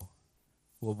before.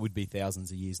 Well, it would be thousands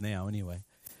of years now anyway.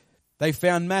 They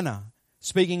found manna,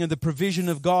 speaking of the provision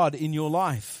of God in your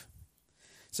life.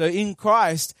 So in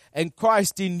Christ, and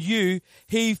Christ in you,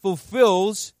 he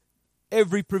fulfills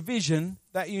every provision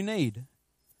that you need.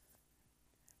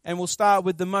 And we'll start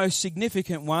with the most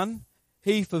significant one.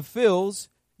 He fulfills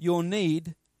your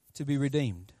need to be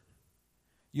redeemed.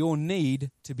 Your need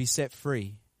to be set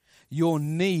free. Your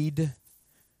need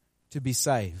to be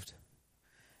saved.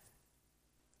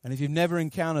 And if you've never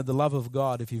encountered the love of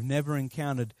God, if you've never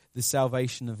encountered the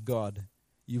salvation of God,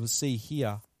 you will see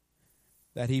here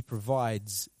that he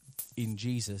provides in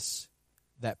Jesus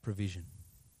that provision.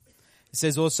 It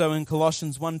says also in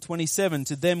Colossians 1:27,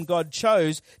 "To them God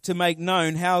chose to make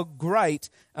known how great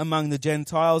among the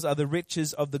Gentiles are the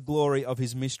riches of the glory of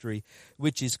his mystery,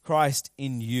 which is Christ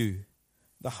in you,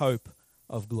 the hope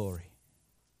of glory."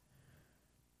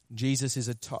 Jesus is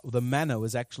the manna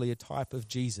was actually a type of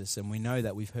Jesus, and we know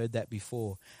that. We've heard that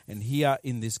before. And here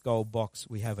in this gold box,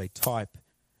 we have a type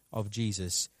of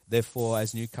Jesus. Therefore,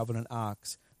 as New Covenant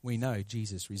arks, we know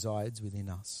Jesus resides within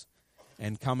us.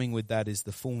 And coming with that is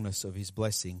the fullness of his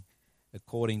blessing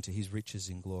according to his riches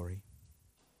in glory.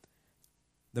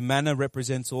 The manna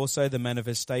represents also the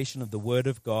manifestation of the Word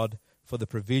of God for the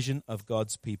provision of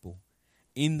God's people.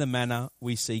 In the manna,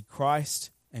 we see Christ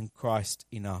and Christ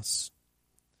in us.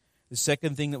 The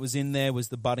second thing that was in there was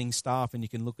the budding staff, and you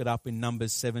can look it up in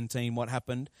Numbers 17 what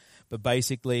happened. But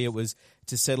basically it was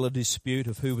to settle a dispute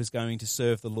of who was going to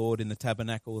serve the Lord in the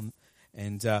tabernacle.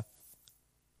 And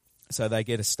so they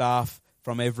get a staff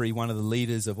from every one of the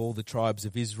leaders of all the tribes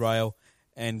of Israel,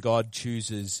 and God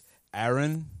chooses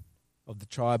Aaron of the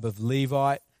tribe of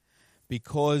Levi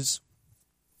because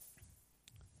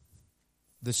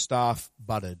the staff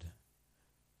budded.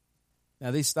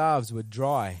 Now these staves were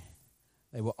dry.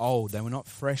 They were old. They were not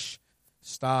fresh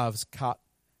staves cut.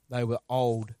 They were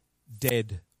old,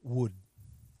 dead wood.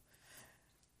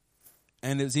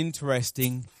 And it was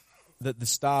interesting that the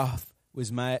staff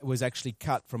was actually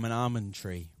cut from an almond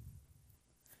tree.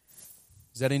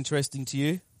 Is that interesting to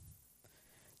you?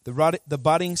 The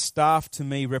budding staff to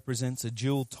me represents a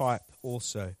dual type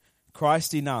also.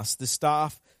 Christ in us. The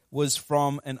staff was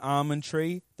from an almond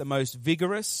tree, the most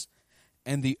vigorous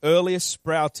and the earliest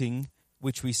sprouting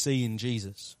which we see in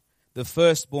Jesus. The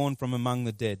firstborn from among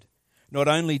the dead. Not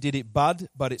only did it bud,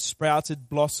 but it sprouted,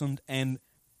 blossomed and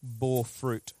bore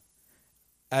fruit.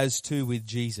 As too with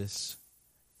Jesus.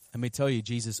 Let me tell you,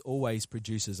 Jesus always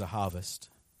produces a harvest.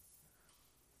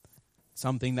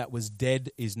 Something that was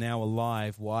dead is now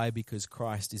alive. Why? Because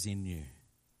Christ is in you.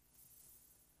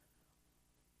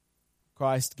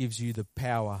 Christ gives you the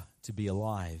power to be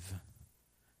alive.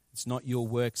 It's not your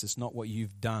works, it's not what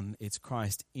you've done, it's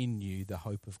Christ in you, the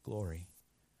hope of glory.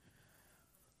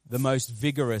 The most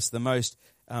vigorous, the most...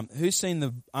 who's seen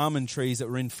the almond trees that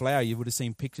were in flower? You would have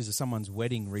seen pictures of someone's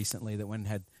wedding recently that went and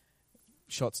had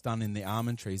shots done in the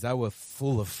almond trees. They were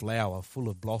full of flower, full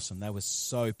of blossom. They were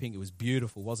so pink. It was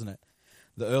beautiful, wasn't it?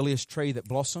 The earliest tree that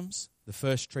blossoms, the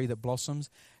first tree that blossoms,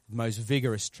 the most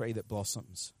vigorous tree that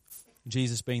blossoms.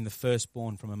 Jesus being the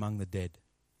firstborn from among the dead.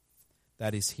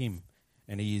 That is him,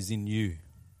 and he is in you.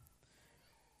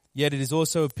 Yet it is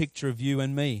also a picture of you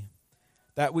and me.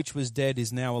 That which was dead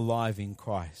is now alive in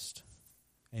Christ.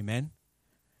 Amen?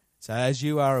 So as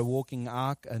you are a walking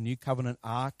ark, a new covenant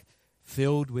ark,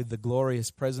 filled with the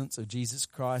glorious presence of Jesus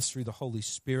Christ through the Holy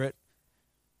Spirit,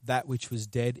 that which was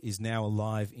dead is now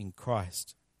alive in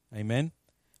Christ. Amen?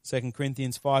 2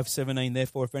 Corinthians 5:17,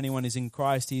 therefore if anyone is in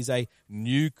Christ, he is a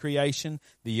new creation.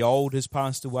 The old has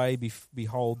passed away,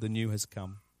 behold, the new has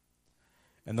come.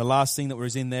 And the last thing that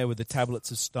was in there were the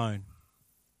tablets of stone.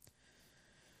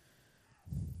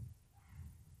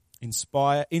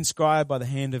 Inscribed by the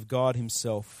hand of God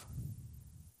himself.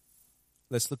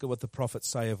 Let's look at what the prophets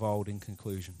say of old in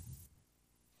conclusion.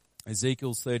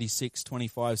 Ezekiel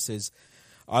 36:25 says,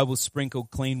 I will sprinkle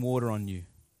clean water on you,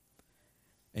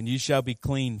 and you shall be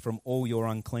clean from all your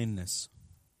uncleanness.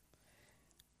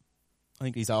 I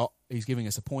think he's giving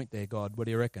us a point there, God. What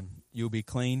do you reckon? You'll be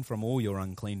clean from all your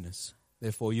uncleanness.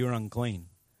 Therefore, you're unclean.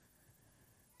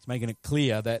 It's making it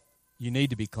clear that you need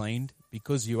to be cleaned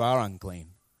because you are unclean.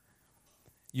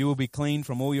 You will be clean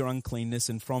from all your uncleanness,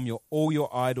 and from all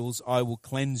your idols I will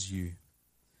cleanse you.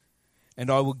 And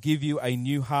I will give you a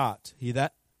new heart. Hear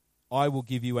that? I will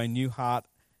give you a new heart,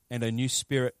 and a new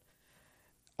spirit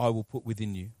I will put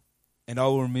within you. And I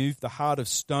will remove the heart of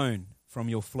stone from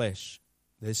your flesh.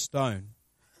 There's stone.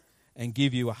 And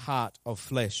give you a heart of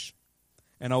flesh.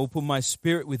 And I will put my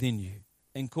spirit within you,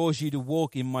 and cause you to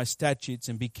walk in my statutes,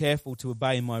 and be careful to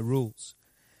obey my rules.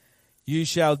 You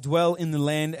shall dwell in the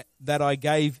land that I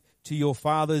gave to your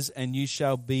fathers, and you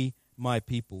shall be my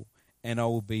people, and I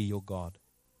will be your God.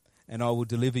 And I will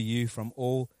deliver you from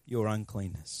all your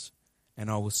uncleanness. And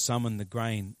I will summon the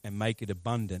grain and make it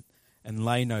abundant, and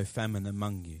lay no famine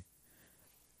among you.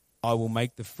 I will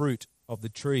make the fruit of the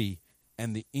tree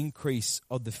and the increase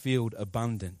of the field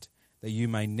abundant, that you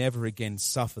may never again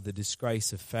suffer the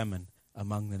disgrace of famine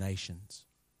among the nations.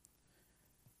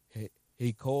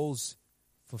 He calls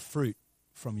for fruit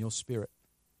from your spirit.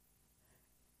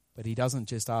 But he doesn't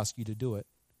just ask you to do it.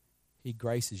 He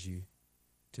graces you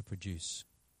to produce.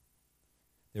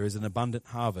 There is an abundant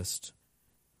harvest,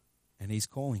 and he's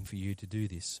calling for you to do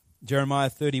this. Jeremiah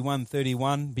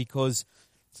 31:31, because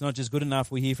it's not just good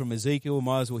enough we hear from Ezekiel, we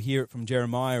might as well hear it from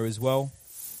Jeremiah as well.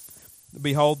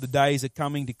 Behold, the days are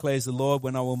coming, declares the Lord,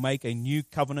 when I will make a new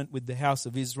covenant with the house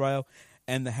of Israel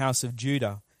and the house of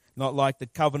Judah, not like the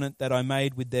covenant that I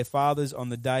made with their fathers on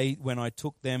the day when I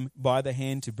took them by the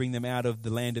hand to bring them out of the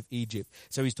land of Egypt.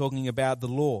 So he's talking about the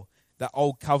law, the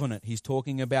old covenant. He's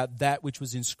talking about that which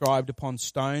was inscribed upon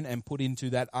stone and put into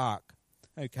that ark.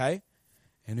 Okay?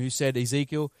 And who said,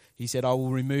 Ezekiel? He said, I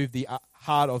will remove the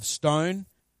heart of stone,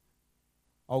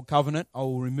 old covenant. I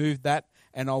will remove that,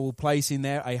 and I will place in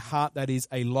there a heart that is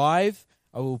alive.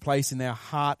 I will place in there a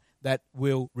heart that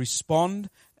will respond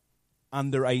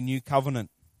under a new covenant.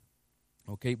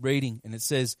 I'll keep reading, and it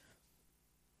says,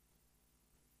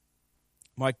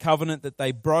 my covenant that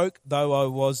they broke, though I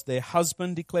was their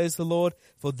husband, declares the Lord,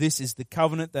 for this is the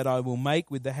covenant that I will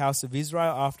make with the house of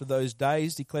Israel after those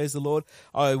days, declares the Lord.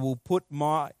 I will put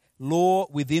my law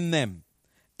within them,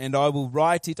 and I will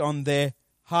write it on their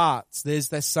hearts. There's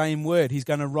that same word. He's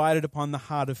going to write it upon the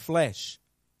heart of flesh.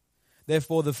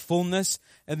 Therefore, the fullness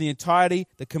and the entirety,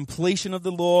 the completion of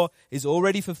the law is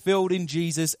already fulfilled in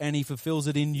Jesus, and he fulfills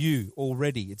it in you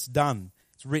already. It's done.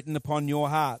 It's written upon your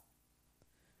heart.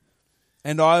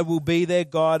 And I will be their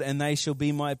God, and they shall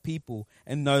be my people.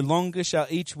 And no longer shall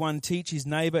each one teach his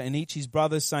neighbor and each his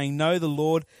brother, saying, Know the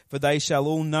Lord, for they shall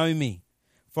all know me.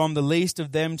 From the least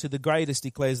of them to the greatest,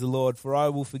 declares the Lord. For I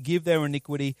will forgive their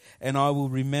iniquity, and I will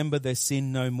remember their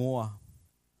sin no more.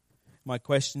 My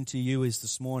question to you is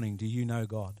this morning, do you know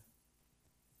God?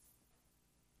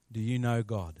 Do you know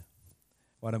God?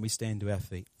 Why don't we stand to our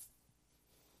feet?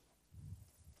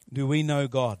 Do we know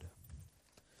God?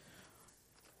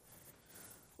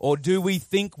 Or do we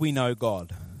think we know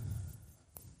God?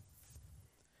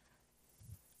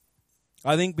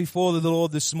 I think before the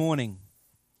Lord this morning,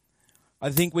 I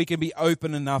think we can be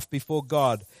open enough before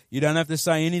God. You don't have to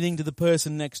say anything to the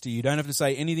person next to you. You don't have to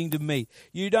say anything to me.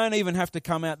 You don't even have to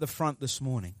come out the front this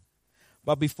morning.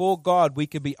 But before God, we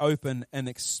can be open and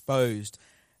exposed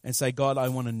and say, God, I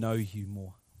want to know you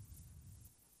more.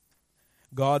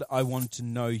 God, I want to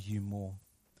know you more.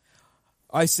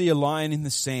 I see a line in the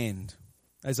sand.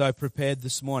 As I prepared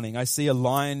this morning, I see a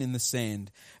line in the sand,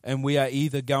 and we are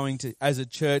either going to, as a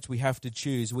church, we have to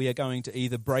choose. We are going to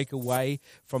either break away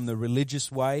from the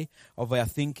religious way of our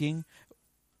thinking,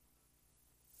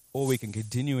 or we can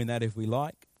continue in that if we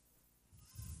like,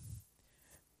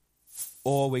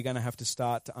 or we're going to have to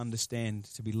start to understand,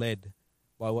 to be led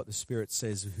by what the Spirit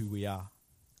says of who we are.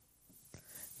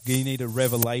 You need a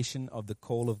revelation of the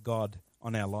call of God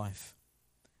on our life,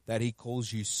 that he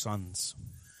calls you sons.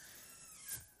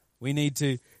 We need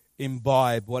to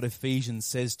imbibe what Ephesians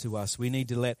says to us. We need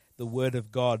to let the Word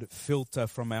of God filter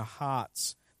from our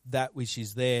hearts that which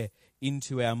is there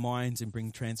into our minds and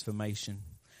bring transformation.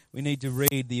 We need to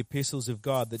read the epistles of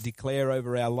God that declare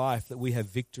over our life that we have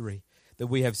victory, that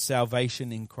we have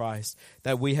salvation in Christ,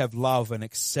 that we have love and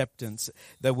acceptance,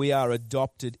 that we are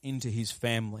adopted into his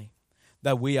family,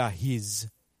 that we are his,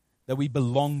 that we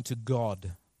belong to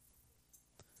God.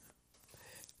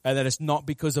 And that it's not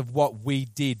because of what we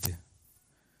did.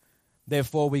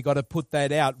 Therefore, we got to put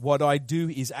that out. What I do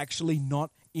is actually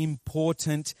not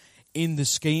important in the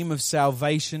scheme of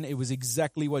salvation. It was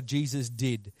exactly what Jesus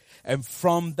did. And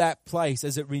from that place,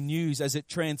 as it renews, as it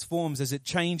transforms, as it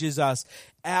changes us,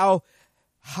 our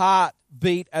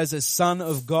heartbeat as a son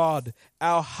of God,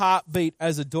 our heartbeat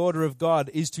as a daughter of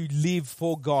God is to live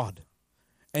for God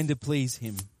and to please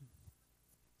him,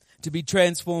 to be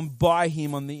transformed by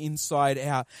him on the inside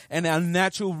out. And our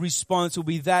natural response will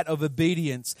be that of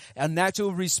obedience. Our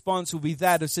natural response will be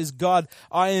that. It says, God,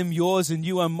 I am yours and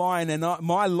you are mine. And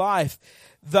my life,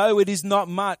 though it is not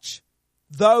much,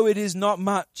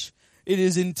 it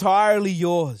is entirely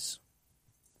yours.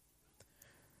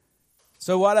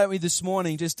 So why don't we this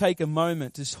morning just take a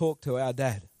moment to talk to our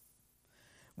dad?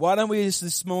 Why don't we just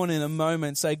this morning a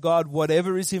moment say, God,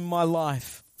 whatever is in my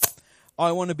life,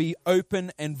 I want to be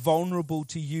open and vulnerable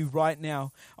to you right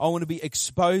now. I want to be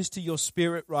exposed to your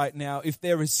Spirit right now. If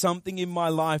there is something in my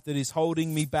life that is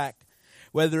holding me back,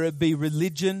 whether it be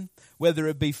religion, whether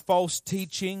it be false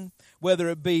teaching, whether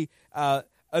it be a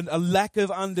lack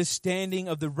of understanding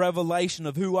of the revelation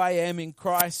of who I am in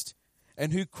Christ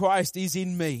and who Christ is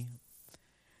in me,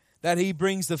 that he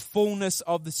brings the fullness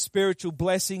of the spiritual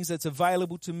blessings that's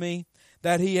available to me,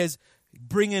 that he has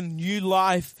bringing new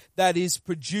life that is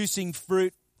producing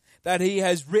fruit, that he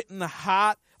has written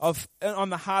on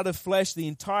the heart of flesh the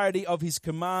entirety of his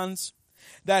commands,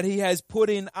 that he has put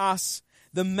in us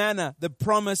the manna, the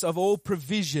promise of all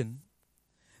provision.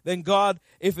 Then God,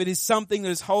 if it is something that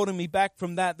is holding me back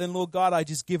from that, then Lord God, I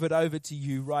just give it over to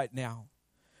you right now,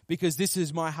 because this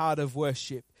is my heart of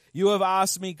worship. You have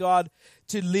asked me, God,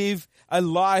 to live a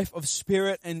life of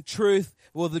spirit and truth.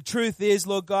 Well, the truth is,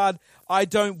 Lord God, I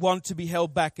don't want to be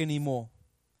held back anymore.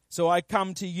 So I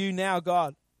come to you now,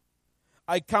 God.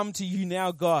 I come to you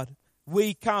now, God.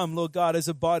 We come, Lord God, as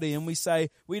a body, and we say,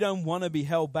 we don't want to be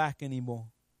held back anymore.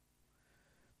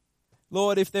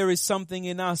 Lord, if there is something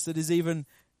in us that is even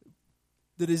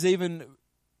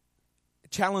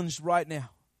challenged right now,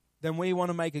 then we want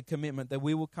to make a commitment that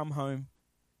we will come home.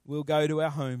 We'll go to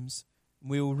our homes, and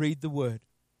we will read the Word,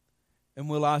 and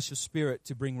we'll ask your Spirit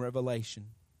to bring revelation.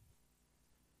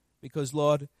 Because,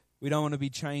 Lord, we don't want to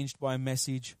be changed by a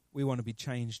message. We want to be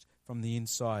changed from the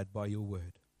inside by your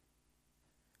Word.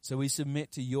 So we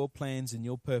submit to your plans and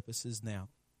your purposes now.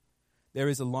 There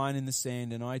is a line in the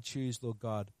sand, and I choose, Lord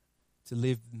God, to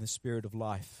live in the spirit of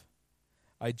life.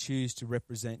 I choose to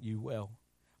represent you well.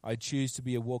 I choose to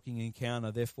be a walking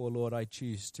encounter. Therefore, Lord, I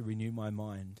choose to renew my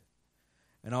mind.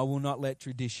 And I will not let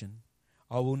tradition,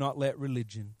 I will not let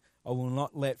religion, I will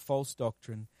not let false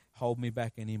doctrine hold me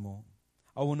back anymore.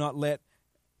 I will not let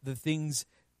the things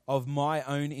of my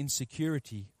own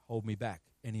insecurity hold me back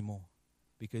anymore,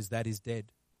 because that is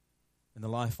dead. And the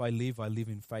life I live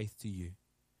in faith to you.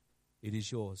 It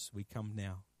is yours. We come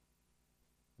now.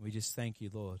 We just thank you,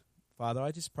 Lord. Father,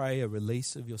 I just pray a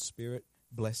release of your Spirit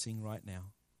blessing right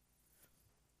now.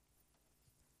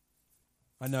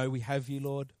 I know we have you,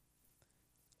 Lord.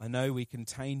 I know we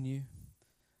contain you.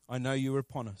 I know you're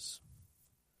upon us.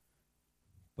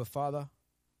 But Father,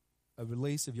 a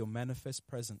release of your manifest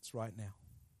presence right now.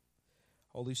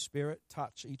 Holy Spirit,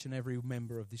 touch each and every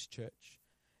member of this church.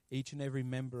 Each and every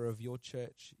member of your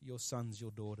church, your sons,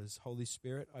 your daughters. Holy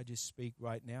Spirit, I just speak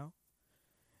right now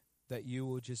that you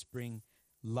will just bring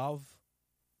love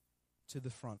to the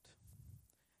front.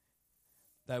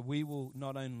 That we will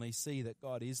not only see that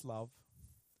God is love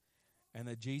and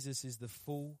that Jesus is the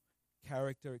full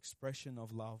character expression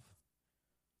of love,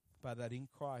 but that in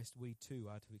Christ we too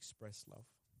are to express love.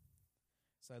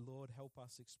 So Lord, help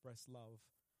us express love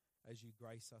as you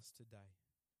grace us today.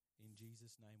 In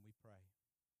Jesus' name we pray.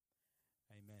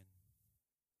 Amen.